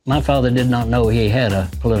My father did not know he had a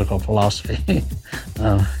political philosophy,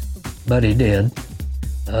 but he did.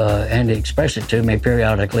 And he expressed it to me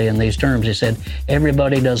periodically in these terms. He said,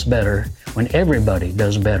 everybody does better when everybody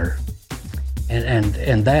does better. And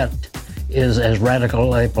that is as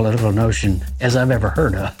radical a political notion as I've ever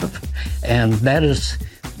heard of. And that is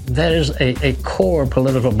a core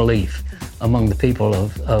political belief among the people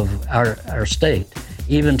of our state,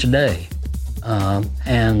 even today.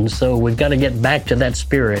 And so we've got to get back to that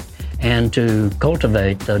spirit and to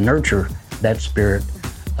cultivate, nurture that spirit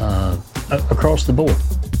across the board.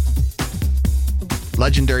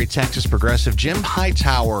 Legendary Texas progressive Jim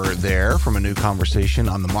Hightower there from a new conversation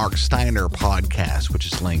on the Mark Steiner podcast, which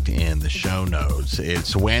is linked in the show notes.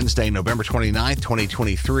 It's Wednesday, November 29th,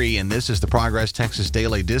 2023, and this is the Progress Texas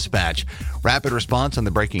Daily Dispatch. Rapid response on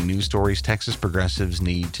the breaking news stories Texas progressives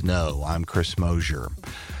need to know. I'm Chris Mosier.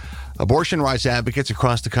 Abortion rights advocates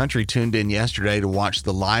across the country tuned in yesterday to watch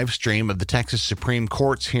the live stream of the Texas Supreme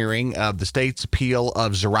Court's hearing of the state's appeal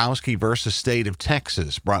of Zurawski versus State of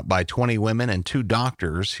Texas, brought by 20 women and 2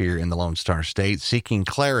 doctors here in the Lone Star State, seeking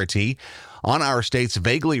clarity on our state's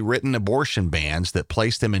vaguely written abortion bans that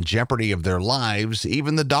place them in jeopardy of their lives,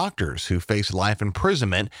 even the doctors who face life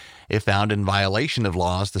imprisonment if found in violation of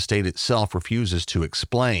laws the state itself refuses to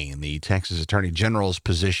explain. The Texas Attorney General's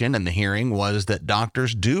position in the hearing was that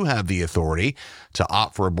doctors do have the authority to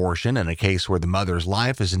opt for abortion in a case where the mother's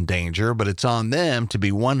life is in danger, but it's on them to be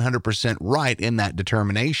 100% right in that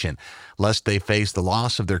determination, lest they face the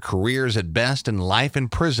loss of their careers at best and life in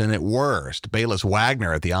prison at worst. Bayless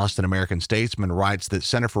Wagner at the Austin American-Statesman writes that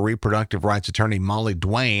Center for Reproductive Rights attorney Molly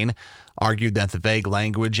Duane argued that the vague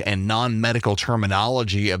language and non-medical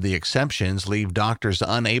terminology of the exceptions leave doctors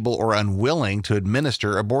unable or unwilling to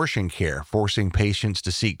administer abortion care, forcing patients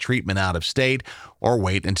to seek treatment out of state or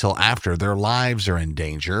wait until after their lives are in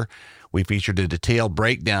danger. We featured a detailed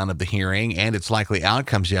breakdown of the hearing and its likely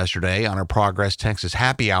outcomes yesterday on our Progress Texas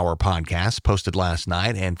Happy Hour podcast posted last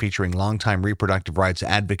night, and featuring longtime reproductive rights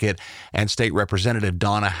advocate and state representative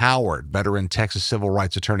Donna Howard, veteran Texas civil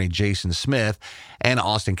rights attorney Jason Smith, and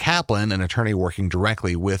Austin Kaplan, an attorney working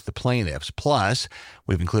directly with the plaintiffs. Plus,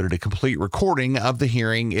 we've included a complete recording of the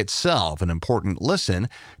hearing itself, an important listen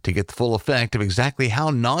to get the full effect of exactly how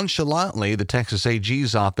nonchalantly the Texas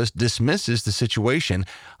AG's office dismisses the situation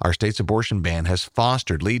our state's abortion ban has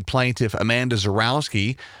fostered. Lead plaintiff Amanda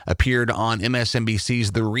Zurawski appeared on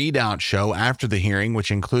MSNBC's The Readout show after the hearing, which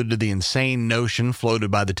included the insane notion floated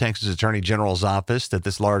by the Texas Attorney General's office that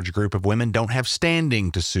this large group of women don't have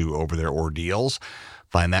standing to sue over their ordeals.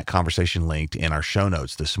 Find that conversation linked in our show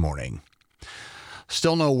notes this morning.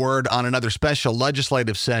 Still no word on another special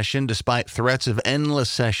legislative session, despite threats of endless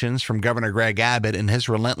sessions from Governor Greg Abbott in his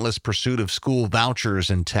relentless pursuit of school vouchers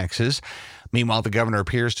in Texas. Meanwhile, the governor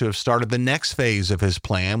appears to have started the next phase of his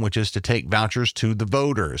plan, which is to take vouchers to the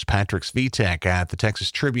voters. Patrick Svitek at the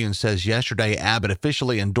Texas Tribune says yesterday Abbott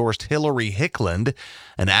officially endorsed Hillary Hickland,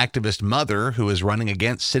 an activist mother who is running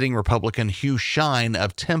against sitting Republican Hugh Shine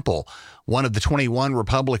of Temple, one of the 21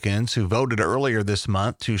 Republicans who voted earlier this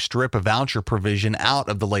month to strip a voucher provision out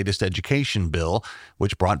of the latest education bill,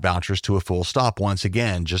 which brought vouchers to a full stop once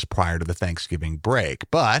again just prior to the Thanksgiving break.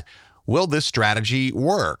 But will this strategy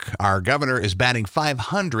work? Our governor is batting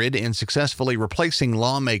 .500 in successfully replacing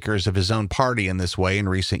lawmakers of his own party in this way in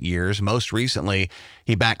recent years. Most recently,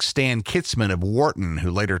 he backed Stan Kitzman of Wharton,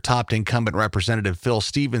 who later topped incumbent Representative Phil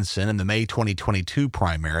Stevenson in the May 2022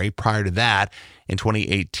 primary. Prior to that, in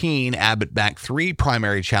 2018, Abbott backed 3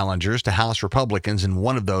 primary challengers to House Republicans, and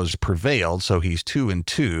one of those prevailed, so he's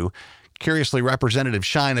 2-2. Curiously, Representative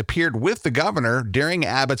Shine appeared with the governor during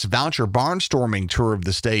Abbott's voucher barnstorming tour of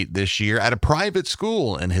the state this year at a private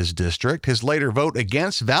school in his district. His later vote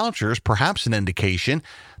against vouchers, perhaps an indication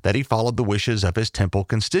that he followed the wishes of his Temple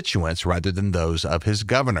constituents rather than those of his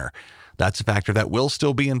governor. That's a factor that will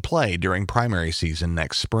still be in play during primary season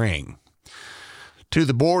next spring. To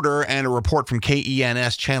the border, and a report from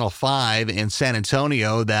KENS Channel 5 in San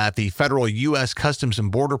Antonio that the federal U.S. Customs and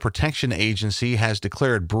Border Protection Agency has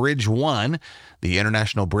declared Bridge 1, the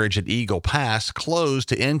international bridge at Eagle Pass, closed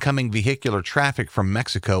to incoming vehicular traffic from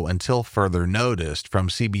Mexico until further notice. From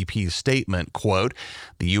CBP's statement, quote,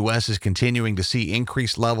 "The U.S. is continuing to see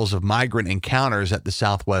increased levels of migrant encounters at the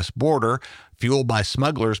southwest border, fueled by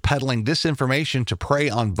smugglers peddling disinformation to prey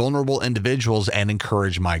on vulnerable individuals and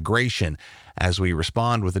encourage migration. As we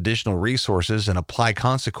respond with additional resources and apply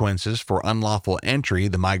consequences for unlawful entry,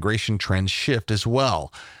 the migration trends shift as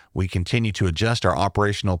well. We continue to adjust our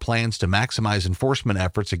operational plans to maximize enforcement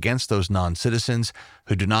efforts against those non-citizens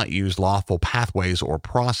who do not use lawful pathways or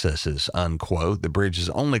processes," unquote. The bridge is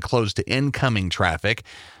only closed to incoming traffic.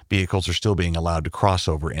 Vehicles are still being allowed to cross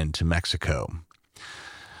over into Mexico.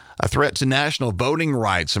 A threat to national voting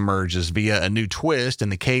rights emerges via a new twist in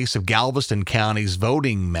the case of Galveston County's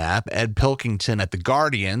voting map. Ed Pilkington at The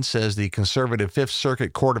Guardian says the conservative Fifth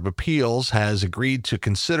Circuit Court of Appeals has agreed to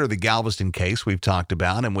consider the Galveston case we've talked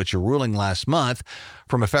about, in which a ruling last month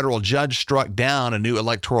from a federal judge struck down a new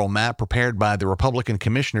electoral map prepared by the Republican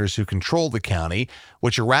commissioners who control the county,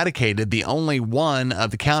 which eradicated the only one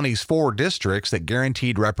of the county's 4 districts that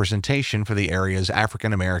guaranteed representation for the area's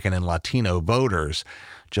African American and Latino voters.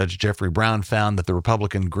 Judge Jeffrey Brown found that the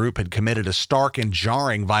Republican group had committed a stark and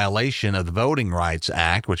jarring violation of the Voting Rights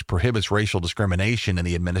Act, which prohibits racial discrimination in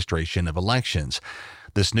the administration of elections.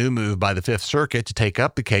 This new move by the Fifth Circuit to take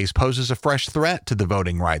up the case poses a fresh threat to the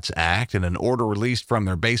Voting Rights Act. In an order released from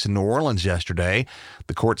their base in New Orleans yesterday,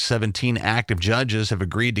 the court's 17 active judges have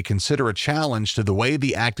agreed to consider a challenge to the way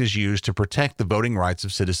the act is used to protect the voting rights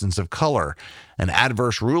of citizens of color. An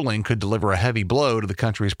adverse ruling could deliver a heavy blow to the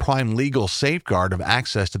country's prime legal safeguard of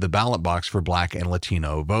access to the ballot box for Black and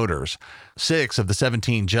Latino voters. 6 of the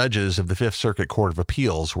 17 judges of the Fifth Circuit Court of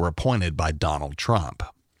Appeals were appointed by Donald Trump.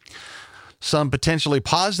 Some potentially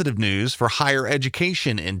positive news for higher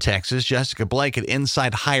education in Texas. Jessica Blake at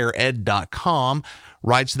InsideHigherEd.com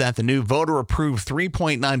writes that the new voter-approved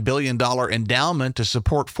 $3.9 billion endowment to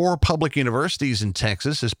support 4 public universities in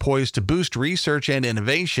Texas is poised to boost research and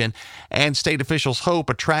innovation, and state officials hope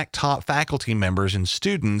attract top faculty members and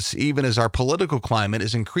students, even as our political climate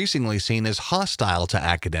is increasingly seen as hostile to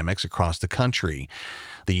academics across the country.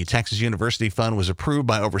 The Texas University Fund was approved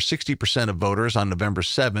by over 60% of voters on November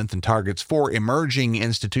 7th and targets 4 emerging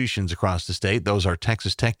institutions across the state. Those are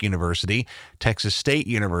Texas Tech University, Texas State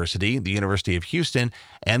University, the University of Houston,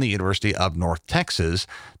 and the University of North Texas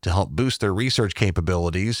to help boost their research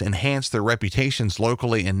capabilities, enhance their reputations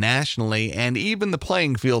locally and nationally, and even the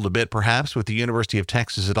playing field a bit perhaps with the University of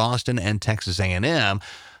Texas at Austin and Texas A&M,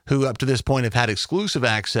 who up to this point have had exclusive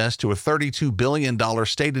access to a $32 billion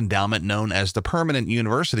state endowment known as the Permanent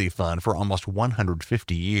University Fund for almost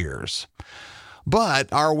 150 years.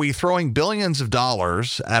 But are we throwing billions of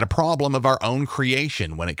dollars at a problem of our own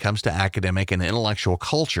creation when it comes to academic and intellectual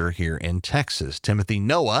culture here in Texas? Timothy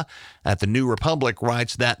Noah at The New Republic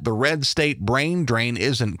writes that the red state brain drain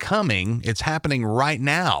isn't coming, it's happening right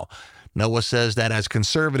now. Noah says that as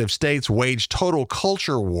conservative states wage total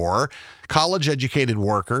culture war, college-educated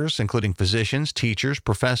workers, including physicians, teachers,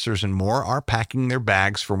 professors, and more, are packing their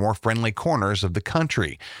bags for more friendly corners of the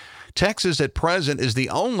country. Texas at present is the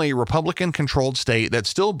only Republican-controlled state that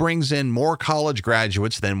still brings in more college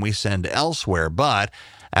graduates than we send elsewhere, but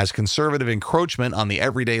as conservative encroachment on the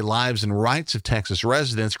everyday lives and rights of Texas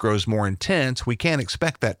residents grows more intense, we can't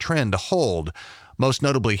expect that trend to hold. Most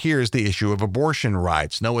notably here is the issue of abortion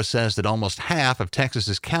rights. Noah says that almost half of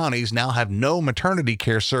Texas's counties now have no maternity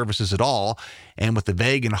care services at all, and with the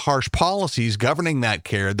vague and harsh policies governing that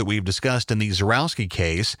care that we've discussed in the Zurawski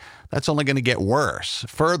case, that's only going to get worse.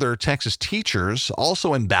 Further, Texas teachers,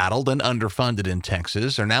 also embattled and underfunded in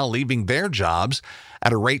Texas, are now leaving their jobs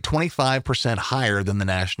at a rate 25% higher than the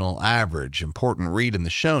national average. Important read in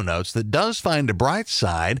the show notes that does find a bright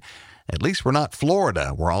side. At least we're not Florida,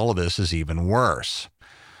 where all of this is even worse.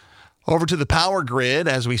 Over to the power grid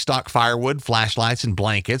as we stock firewood, flashlights, and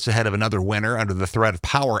blankets ahead of another winter under the threat of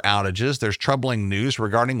power outages. There's troubling news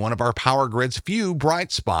regarding one of our power grid's few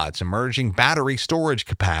bright spots, emerging battery storage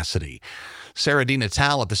capacity. Sarah D.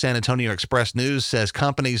 Natal at the San Antonio Express News says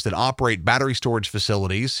companies that operate battery storage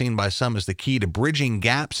facilities, seen by some as the key to bridging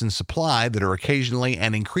gaps in supply that are occasionally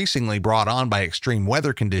and increasingly brought on by extreme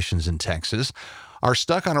weather conditions in Texas, are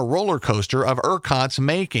stuck on a roller coaster of ERCOT's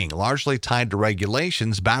making, largely tied to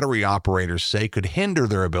regulations battery operators say could hinder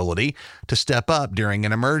their ability to step up during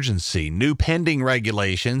an emergency. New pending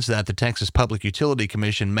regulations that the Texas Public Utility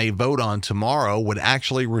Commission may vote on tomorrow would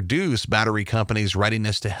actually reduce battery companies'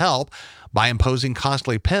 readiness to help by imposing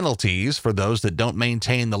costly penalties for those that don't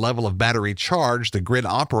maintain the level of battery charge the grid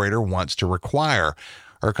operator wants to require.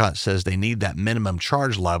 ERCOT says they need that minimum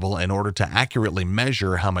charge level in order to accurately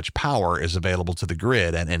measure how much power is available to the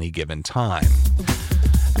grid at any given time.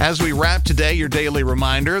 As we wrap today, your daily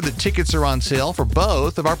reminder that tickets are on sale for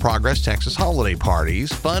both of our Progress Texas holiday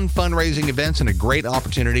parties. Fun fundraising events and a great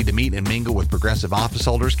opportunity to meet and mingle with progressive office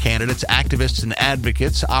holders, candidates, activists, and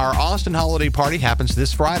advocates. Our Austin holiday party happens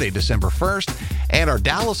this Friday, December 1st, And our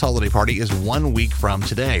Dallas holiday party is 1 week from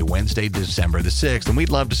today, Wednesday, December the 6th, and we'd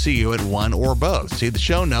love to see you at one or both. See the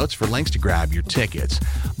show notes for links to grab your tickets.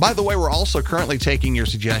 By the way, we're also currently taking your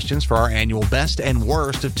suggestions for our annual Best and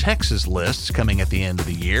Worst of Texas lists coming at the end of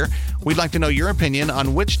the year. We'd like to know your opinion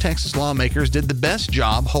on which Texas lawmakers did the best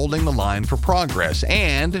job holding the line for progress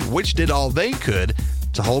and which did all they could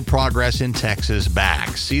to hold progress in Texas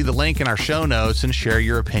back. See the link in our show notes and share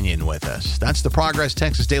your opinion with us. That's the Progress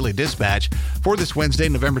Texas Daily Dispatch for this Wednesday,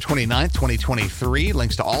 November 29th, 2023.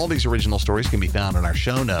 Links to all these original stories can be found in our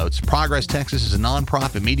show notes. Progress Texas is a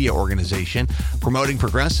nonprofit media organization promoting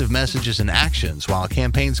progressive messages and actions. While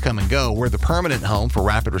campaigns come and go, we're the permanent home for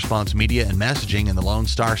rapid response media and messaging in the Lone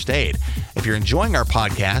Star State. If you're enjoying our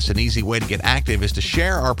podcast, an easy way to get active is to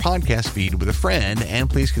share our podcast feed with a friend, and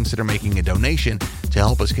please consider making a donation to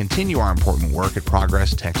help us continue our important work at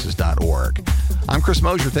ProgressTexas.org. I'm Chris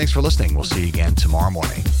Mosier. Thanks for listening. We'll see you again tomorrow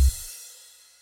morning.